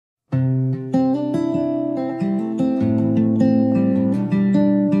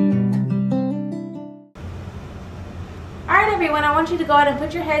want you to go ahead and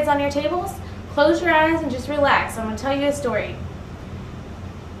put your heads on your tables, close your eyes, and just relax. I'm going to tell you a story.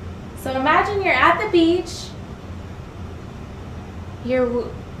 So imagine you're at the beach, you're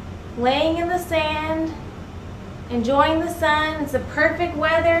laying in the sand, enjoying the sun. It's the perfect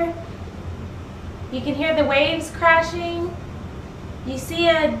weather. You can hear the waves crashing. You see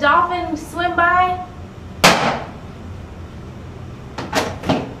a dolphin swim by.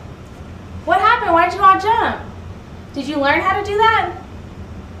 What happened? Why did you all jump? Did you learn how to do that?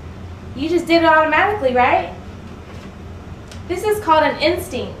 You just did it automatically, right? This is called an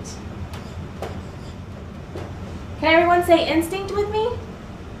instinct. Can everyone say instinct with me?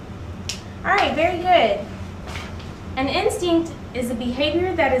 All right, very good. An instinct is a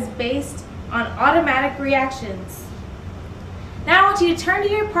behavior that is based on automatic reactions. Now I want you to turn to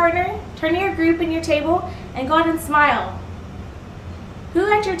your partner, turn to your group and your table, and go ahead and smile.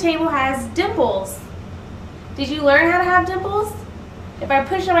 Who at your table has dimples? Did you learn how to have dimples? If I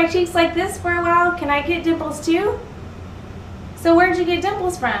push on my cheeks like this for a while, can I get dimples too? So where did you get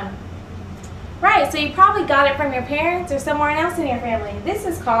dimples from? Right, so you probably got it from your parents or someone else in your family. This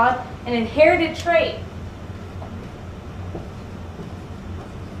is called an inherited trait.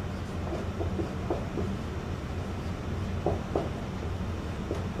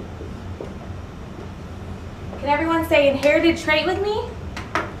 Can everyone say inherited trait with me?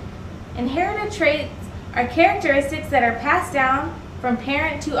 Inherited traits are characteristics that are passed down from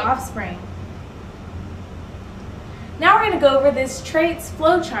parent to offspring. Now we're going to go over this traits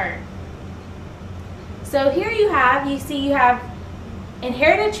flowchart. So here you have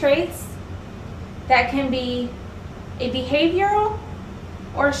inherited traits that can be a behavioral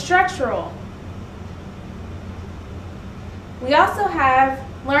or structural. We also have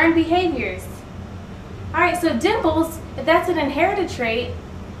learned behaviors. Alright, so dimples, if that's an inherited trait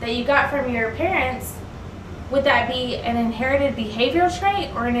that you got from your parents, would that be an inherited behavioral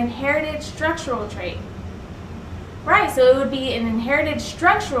trait or an inherited structural trait? Right, so it would be an inherited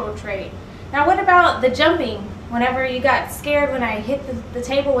structural trait. Now what about the jumping, whenever you got scared when I hit the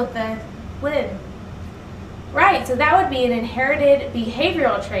table with the lid? Right, so that would be an inherited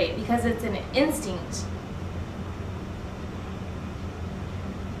behavioral trait because it's an instinct.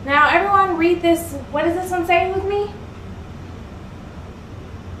 Now everyone read this, what does this one say with me?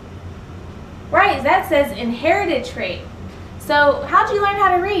 Right, that says inherited trait. So how'd you learn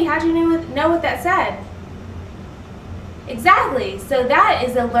how to read? How'd you know what that said? Exactly, so that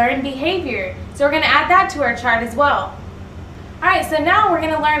is a learned behavior. So we're going to add that to our chart as well. Alright, so now we're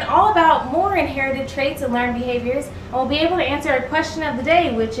going to learn all about more inherited traits and learned behaviors, and we'll be able to answer our question of the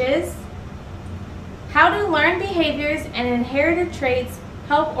day, which is, how do learned behaviors and inherited traits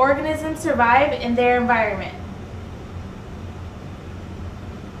help organisms survive in their environment?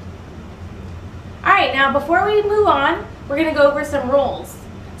 Alright, now before we move on, we're going to go over some rules.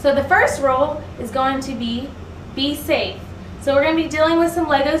 So the first rule is going to be safe. So we're going to be dealing with some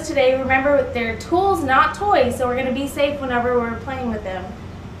Legos today. Remember, they're tools, not toys, so we're going to be safe whenever we're playing with them.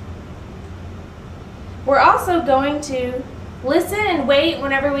 We're also going to listen and wait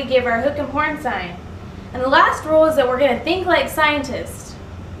whenever we give our hook and horn sign. And the last rule is that we're going to think like scientists.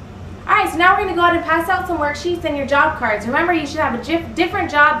 Alright, so now we're going to go ahead and pass out some worksheets and your job cards. Remember, you should have a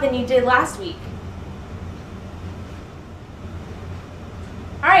different job than you did last week.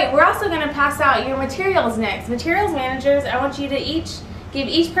 Alright, we're also going to pass out your materials next. Materials managers, I want you to give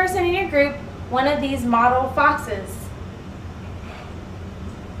each person in your group one of these model foxes.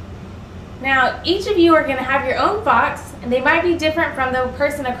 Now, each of you are going to have your own fox, and they might be different from the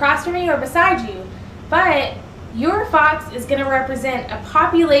person across from you or beside you, but your fox is going to represent a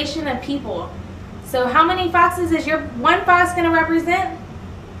population of people. So how many foxes is your one fox going to represent?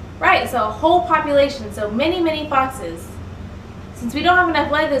 Right, so a whole population, so many, many foxes. Since we don't have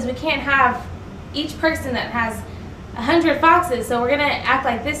enough Legos, we can't have each person that has 100 foxes, so we're going to act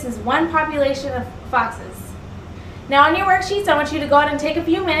like this is one population of foxes. Now on your worksheets, I want you to go ahead and take a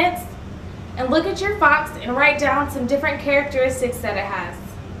few minutes and look at your fox and write down some different characteristics that it has.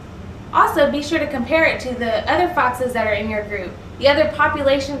 Also, be sure to compare it to the other foxes that are in your group, the other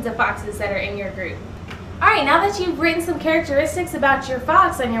populations of foxes that are in your group. Alright, now that you've written some characteristics about your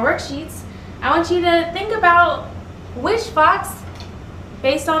fox on your worksheets, I want you to think about which fox,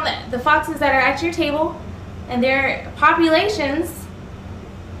 based on the foxes that are at your table and their populations,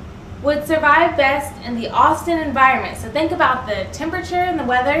 would survive best in the Austin environment. So think about the temperature and the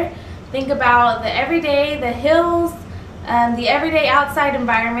weather, think about the everyday, the hills, the everyday outside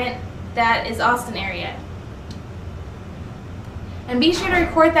environment that is Austin area. And be sure to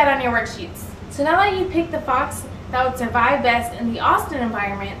record that on your worksheets. So now that you picked the fox that would survive best in the Austin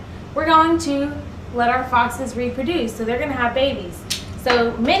environment, we're going to let our foxes reproduce. So they're going to have babies.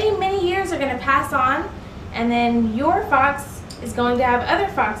 So many years are going to pass on, and then your fox is going to have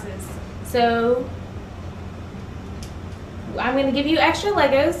other foxes. So I'm going to give you extra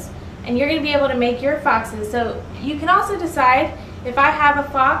Legos, and you're going to be able to make your foxes. So you can also decide, if I have a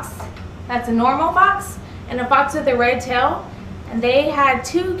fox that's a normal fox and a fox with a red tail, and they had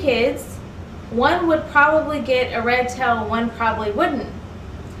 2 kids, one would probably get a red tail, one probably wouldn't.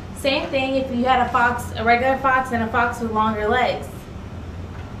 Same thing if you had a fox, a regular fox, and a fox with longer legs.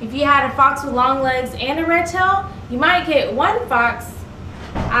 If you had a fox with long legs and a red tail, you might get one fox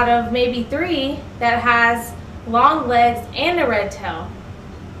out of maybe 3 that has long legs and a red tail.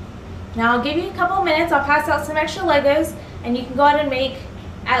 Now I'll give you a couple minutes, I'll pass out some extra Legos, and you can go ahead and make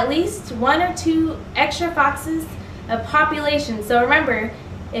at least 1 or 2 extra foxes of population. So remember,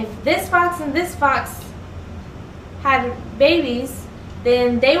 if this fox and this fox had babies,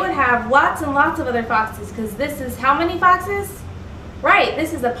 then they would have lots and lots of other foxes, because this is how many foxes? Right,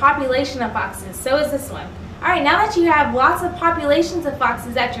 this is a population of foxes. So is this one. Alright, now that you have lots of populations of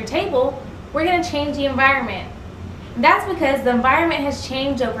foxes at your table, we're going to change the environment. And that's because the environment has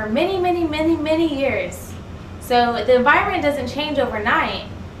changed over many years. So the environment doesn't change overnight,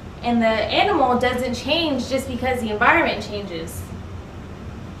 and the animal doesn't change just because the environment changes.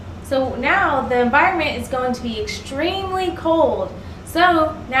 So now the environment is going to be extremely cold.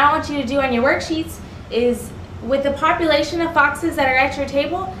 So now what you do on your worksheets is, with the population of foxes that are at your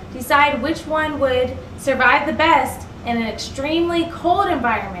table, decide which one would survive the best in an extremely cold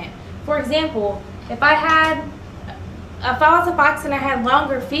environment. For example, if I was a fox and I had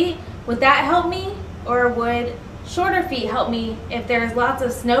longer feet, would that help me? Or would shorter feet help me if there's lots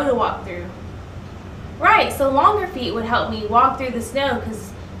of snow to walk through? Right, so longer feet would help me walk through the snow,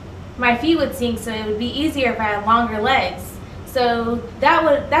 because my feet would sink, so it would be easier if I had longer legs. So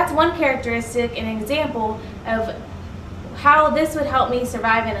that's one characteristic, an example of how this would help me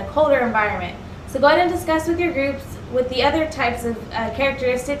survive in a colder environment. So go ahead and discuss with your groups with the other types of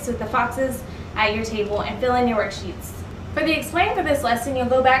characteristics with the foxes at your table, and fill in your worksheets. For the explain for this lesson, you'll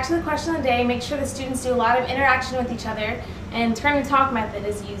go back to the question of the day, make sure the students do a lot of interaction with each other, and turn and talk method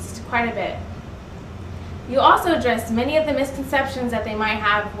is used quite a bit. You also address many of the misconceptions that they might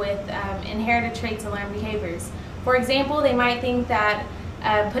have with inherited traits and learned behaviors. For example, they might think that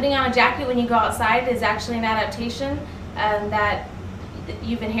putting on a jacket when you go outside is actually an adaptation that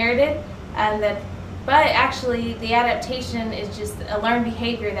you've inherited, but actually the adaptation is just a learned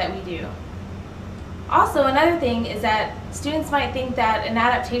behavior that we do. Also, another thing is that students might think that an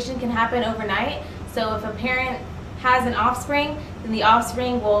adaptation can happen overnight. So if a parent has an offspring, then the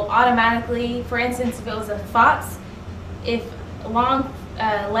offspring will automatically, for instance, if it was a fox, if long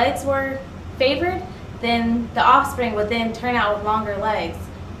legs were favored, then the offspring would then turn out with longer legs.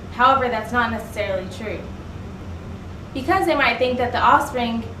 However, that's not necessarily true. Because they might think that the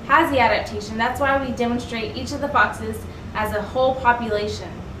offspring has the adaptation, that's why we demonstrate each of the foxes as a whole population.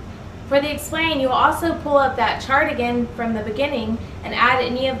 For the explain, you will also pull up that chart again from the beginning and add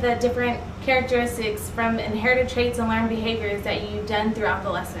any of the different characteristics from inherited traits and learned behaviors that you've done throughout the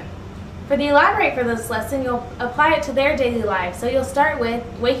lesson. For the elaborate for this lesson, you'll apply it to their daily life. So you'll start with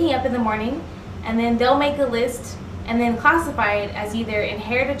waking up in the morning, and then they'll make a list and then classify it as either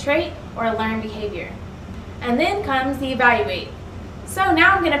inherited trait or a learned behavior. And then comes the evaluate. So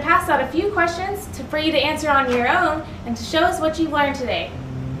now I'm going to pass out a few questions for you to answer on your own and to show us what you've learned today.